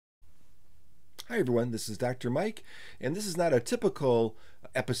Hi everyone, this is Dr. Mike, and this is not a typical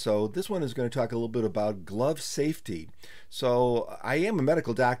episode. This one is going to talk a little bit about glove safety. So I am a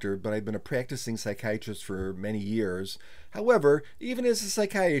medical doctor, but I've been a practicing psychiatrist for many years. However, even as a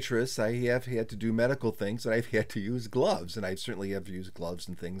psychiatrist, I have had to do medical things, and I've had to use gloves, and I certainly have used gloves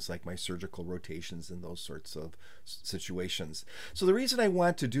in things like my surgical rotations and those sorts of situations. So the reason I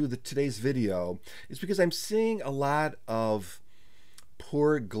want to do today's video is because I'm seeing a lot of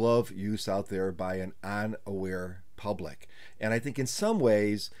poor glove use out there by an unaware public. And I think in some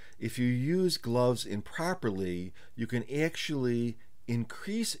ways, if you use gloves improperly, you can actually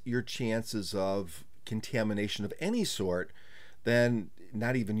increase your chances of contamination of any sort than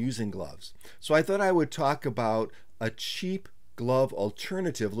not even using gloves. So I thought I would talk about a cheap glove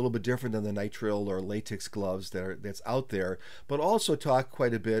alternative, a little bit different than the nitrile or latex gloves that's out there, but also talk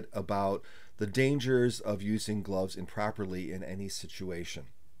quite a bit about the dangers of using gloves improperly in any situation.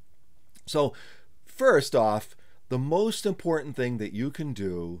 So first off, the most important thing that you can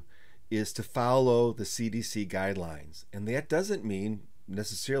do is to follow the CDC guidelines. And that doesn't mean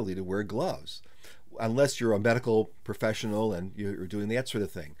necessarily to wear gloves, unless you're a medical professional and you're doing that sort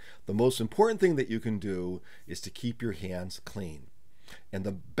of thing. The most important thing that you can do is to keep your hands clean. And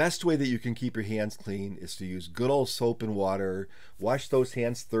the best way that you can keep your hands clean is to use good old soap and water. Wash those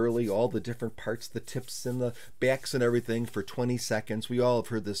hands thoroughly, all the different parts, the tips and the backs and everything, for 20 seconds. We all have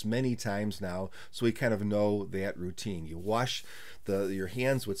heard this many times now, so we kind of know that routine. You wash your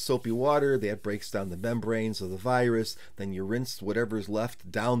hands with soapy water, that breaks down the membranes of the virus. Then you rinse whatever's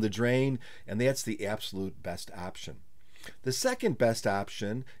left down the drain, and that's the absolute best option. The second best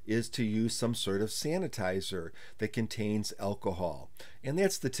option is to use some sort of sanitizer that contains alcohol. And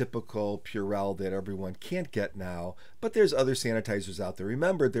that's the typical Purell that everyone can't get now, but there's other sanitizers out there.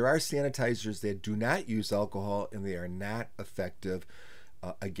 Remember, there are sanitizers that do not use alcohol and they are not effective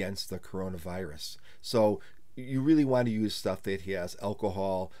against the coronavirus. So you really want to use stuff that has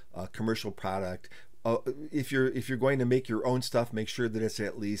alcohol, commercial product. If you're going to make your own stuff, make sure that it's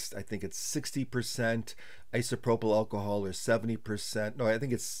at least, I think it's 60% isopropyl alcohol or 70%. No, I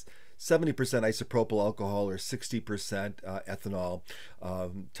think it's 70% isopropyl alcohol or 60% ethanol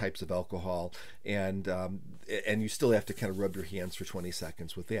types of alcohol, and you still have to kind of rub your hands for 20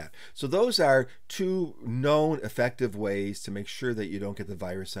 seconds with that. So those are two known effective ways to make sure that you don't get the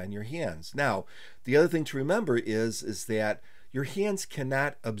virus on your hands. Now, the other thing to remember is that your hands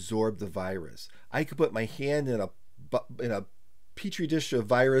cannot absorb the virus. I could put my hand in a petri dish of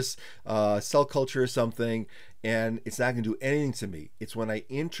virus, cell culture or something, and it's not going to do anything to me. It's when I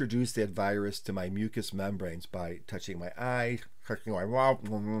introduce that virus to my mucous membranes by touching my eye, touching my mouth,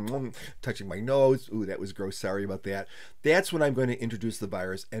 touching my nose. Ooh, that was gross. Sorry about that. That's when I'm going to introduce the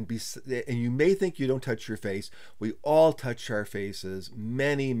virus. And you may think you don't touch your face. We all touch our faces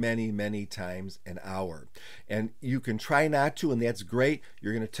many, many, many times an hour. And you can try not to, and that's great.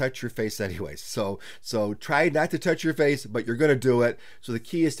 You're going to touch your face anyways. So try not to touch your face, but you're going to do it. So the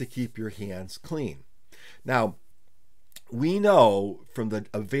key is to keep your hands clean. Now, we know from the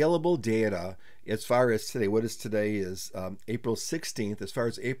available data as far as today, what is today is April 16th, as far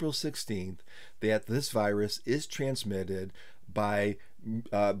as April 16th, that this virus is transmitted by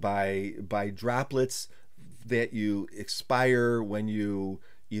droplets that you expire when you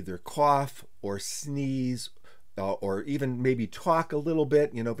either cough or sneeze, or even maybe talk a little bit,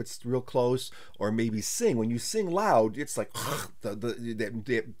 if it's real close, or maybe sing. When you sing loud, it's like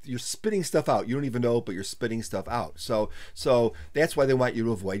you're spitting stuff out. You don't even know, but you're spitting stuff out. So that's why they want you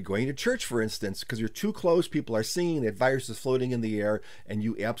to avoid going to church, for instance, because you're too close. People are singing, that virus is floating in the air, and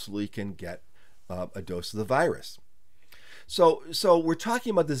you absolutely can get a dose of the virus. So we're talking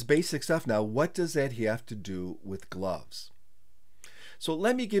about this basic stuff now. What does that have to do with gloves? So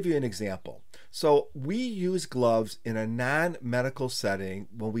let me give you an example. So we use gloves in a non-medical setting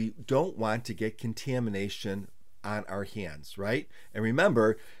when we don't want to get contamination on our hands, right? And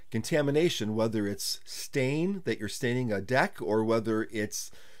remember, contamination, whether it's stain that you're staining a deck or whether it's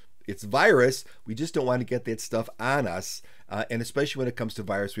virus, we just don't want to get that stuff on us. And especially when it comes to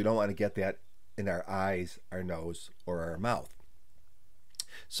virus, we don't want to get that in our eyes, our nose, or our mouth.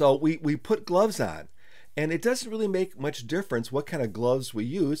 So we put gloves on. And it doesn't really make much difference what kind of gloves we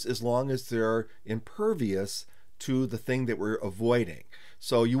use as long as they're impervious to the thing that we're avoiding.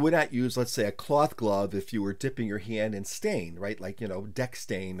 So you would not use, let's say, a cloth glove if you were dipping your hand in stain, right? Like, deck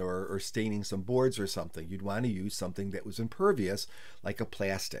stain or staining some boards or something. You'd want to use something that was impervious, like a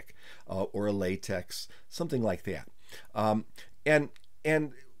plastic or a latex, something like that.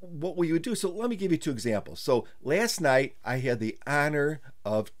 And what we would do. So let me give you two examples. So last night I had the honor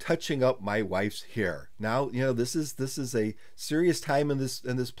of touching up my wife's hair. Now, this is a serious time in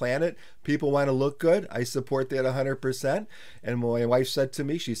this planet. People want to look good. I support that 100%. And my wife said to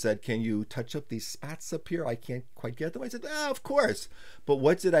me, she said, "Can you touch up these spots up here? I can't quite get them." I said, "Of course." But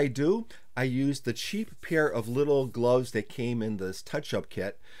what did I do? I used the cheap pair of little gloves that came in this touch-up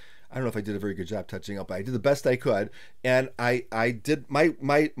kit. I don't know if I did a very good job touching up, but I did the best I could. And I did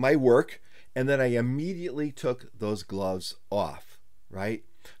my work, and then I immediately took those gloves off, right?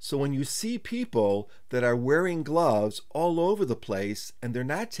 So when you see people that are wearing gloves all over the place and they're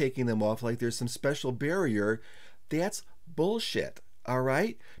not taking them off like there's some special barrier, that's bullshit. All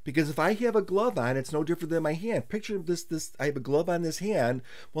right, because if I have a glove on, it's no different than my hand. Picture this, I have a glove on this hand.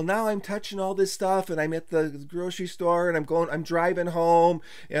 Well, now I'm touching all this stuff, and I'm at the grocery store, and I'm driving home,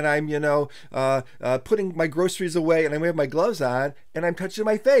 and I'm putting my groceries away, and I have my gloves on, and I'm touching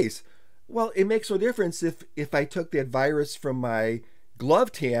my face. Well, it makes no difference if I took that virus from my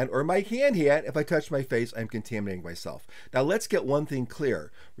gloved hand or my hand. If I touch my face, I'm contaminating myself. Now let's get one thing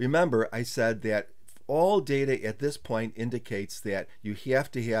clear. Remember, I said that all data at this point indicates that you have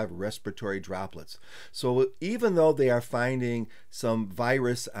to have respiratory droplets. So even though they are finding some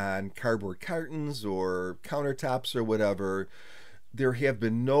virus on cardboard cartons or countertops or whatever, there have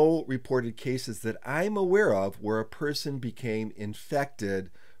been no reported cases that I'm aware of where a person became infected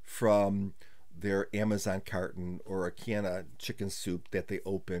from their Amazon carton or a can of chicken soup that they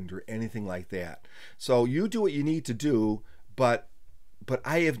opened or anything like that. So you do what you need to do, but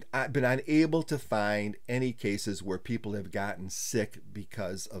I have been unable to find any cases where people have gotten sick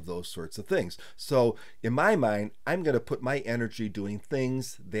because of those sorts of things. So in my mind, I'm going to put my energy doing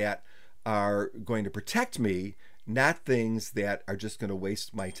things that are going to protect me, not things that are just going to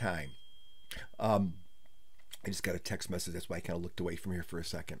waste my time. I just got a text message. That's why I kind of looked away from here for a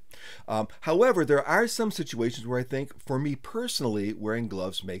second. However, there are some situations where I think, for me personally, wearing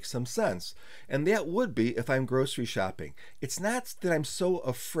gloves makes some sense. And that would be if I'm grocery shopping. It's not that I'm so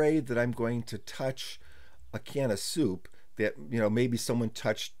afraid that I'm going to touch a can of soup that, maybe someone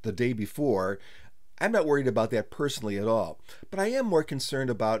touched the day before. I'm not worried about that personally at all. But I am more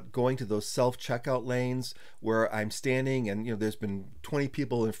concerned about going to those self-checkout lanes where I'm standing and there's been 20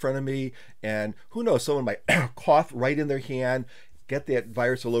 people in front of me, and who knows, someone might cough right in their hand, get that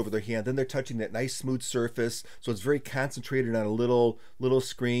virus all over their hand, then they're touching that nice smooth surface, so it's very concentrated on a little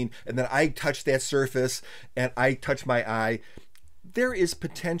screen, and then I touch that surface and I touch my eye. There is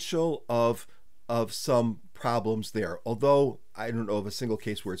potential of some problems there, although I don't know of a single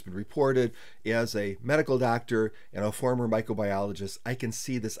case where it's been reported. As a medical doctor and a former microbiologist, I can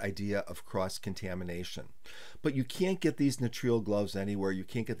see this idea of cross-contamination. But you can't get these nitrile gloves anywhere. You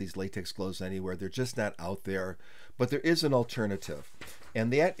can't get these latex gloves anywhere. They're just not out there. But there is an alternative,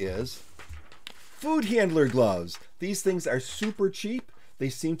 and that is food handler gloves. These things are super cheap. They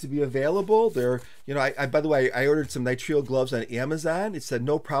seem to be available. They're, by the way, I ordered some nitrile gloves on Amazon. It said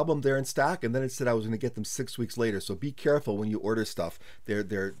no problem, they're in stock, and then it said I was going to get them 6 weeks later. So be careful when you order stuff.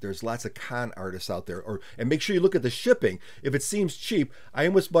 There's lots of con artists out there. And make sure you look at the shipping. If it seems cheap, I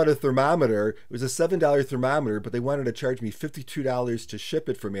almost bought a thermometer. It was a $7 thermometer, but they wanted to charge me $52 to ship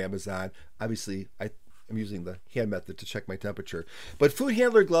it from Amazon. Obviously, I'm using the hand method to check my temperature. But food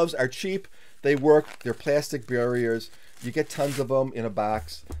handler gloves are cheap. They work. They're plastic barriers. You get tons of them in a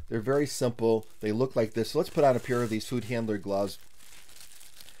box. They're very simple. They look like this. So let's put on a pair of these food handler gloves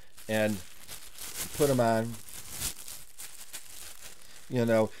and put them on.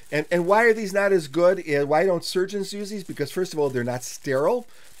 And why are these not as good? And why don't surgeons use these? Because first of all, they're not sterile,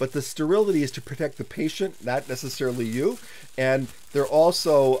 but the sterility is to protect the patient, not necessarily you. And they're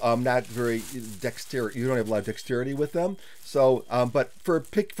also not very dexterous. You don't have a lot of dexterity with them. So, but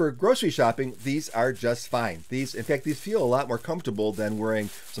for grocery shopping, these are just fine. In fact, these feel a lot more comfortable than wearing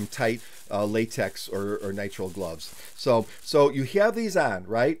some tight latex or nitrile gloves. So you have these on,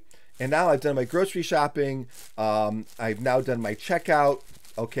 right? And now I've done my grocery shopping. I've now done my checkout.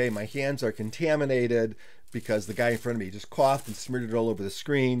 Okay, my hands are contaminated because the guy in front of me just coughed and smeared it all over the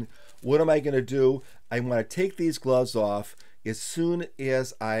screen. What am I going to do? I want to take these gloves off as soon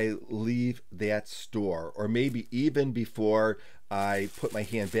as I leave that store, or maybe even before I put my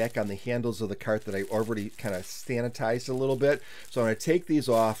hand back on the handles of the cart that I already kind of sanitized a little bit. So I'm going to take these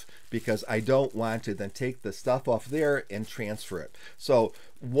off because I don't want to then take the stuff off there and transfer it. So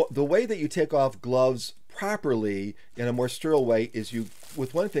the way that you take off gloves properly in a more sterile way is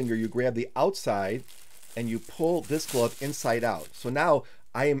with one finger, you grab the outside and you pull this glove inside out. So now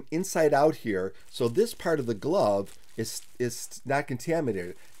I am inside out here. So this part of the glove is not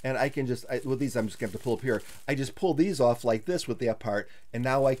contaminated. And I can just, with these, I'm just going to have to pull up here. I just pull these off like this with that part, and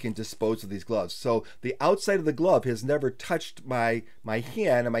now I can dispose of these gloves. So the outside of the glove has never touched my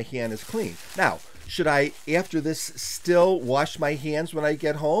hand, and my hand is clean. Now, should I, after this, still wash my hands when I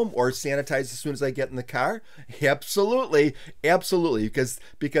get home or sanitize as soon as I get in the car? Absolutely, absolutely,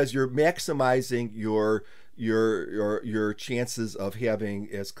 because you're maximizing your chances of having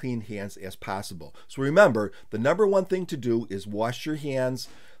as clean hands as possible. So remember, the number one thing to do is wash your hands.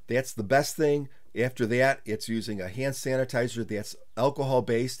 That's the best thing. After that, it's using a hand sanitizer that's alcohol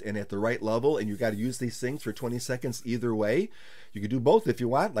based and at the right level, and you got to use these things for 20 seconds either way. You can do both if you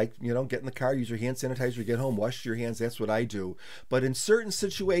want, like, get in the car, use your hand sanitizer, get home, wash your hands. That's what I do. But in certain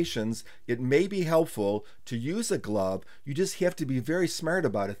situations, it may be helpful to use a glove. You just have to be very smart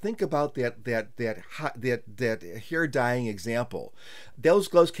about it. Think about that hair dyeing example. Those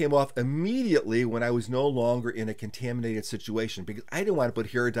gloves came off immediately when I was no longer in a contaminated situation, because I didn't want to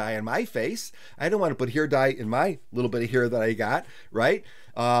put hair dye on my face. I didn't want to put hair dye in my little bit of hair that I got, right?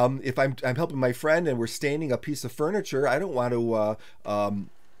 If I'm helping my friend and we're staining a piece of furniture, I don't want to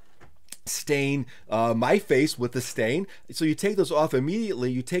stain my face with the stain. So you take those off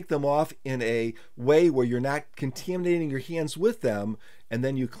immediately. You take them off in a way where you're not contaminating your hands with them, and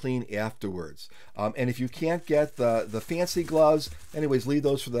then you clean afterwards. And if you can't get the fancy gloves, anyways, leave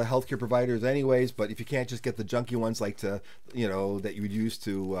those for the healthcare providers anyways. But if you can't, just get the junky ones like that you would use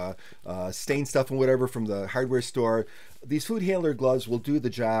to stain stuff and whatever from the hardware store. These food handler gloves will do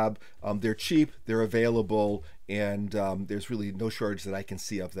the job. They're cheap, they're available, and there's really no shortage that I can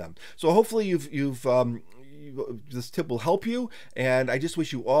see of them. So hopefully this tip will help you, and I just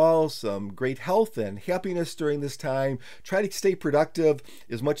wish you all some great health and happiness during this time. Try to stay productive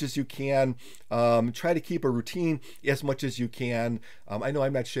as much as you can. Try to keep a routine as much as you can. I know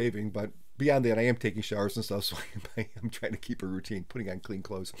I'm not shaving, but beyond that, I am taking showers and stuff, so I'm trying to keep a routine, putting on clean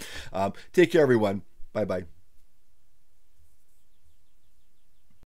clothes. Take care, everyone. Bye-bye.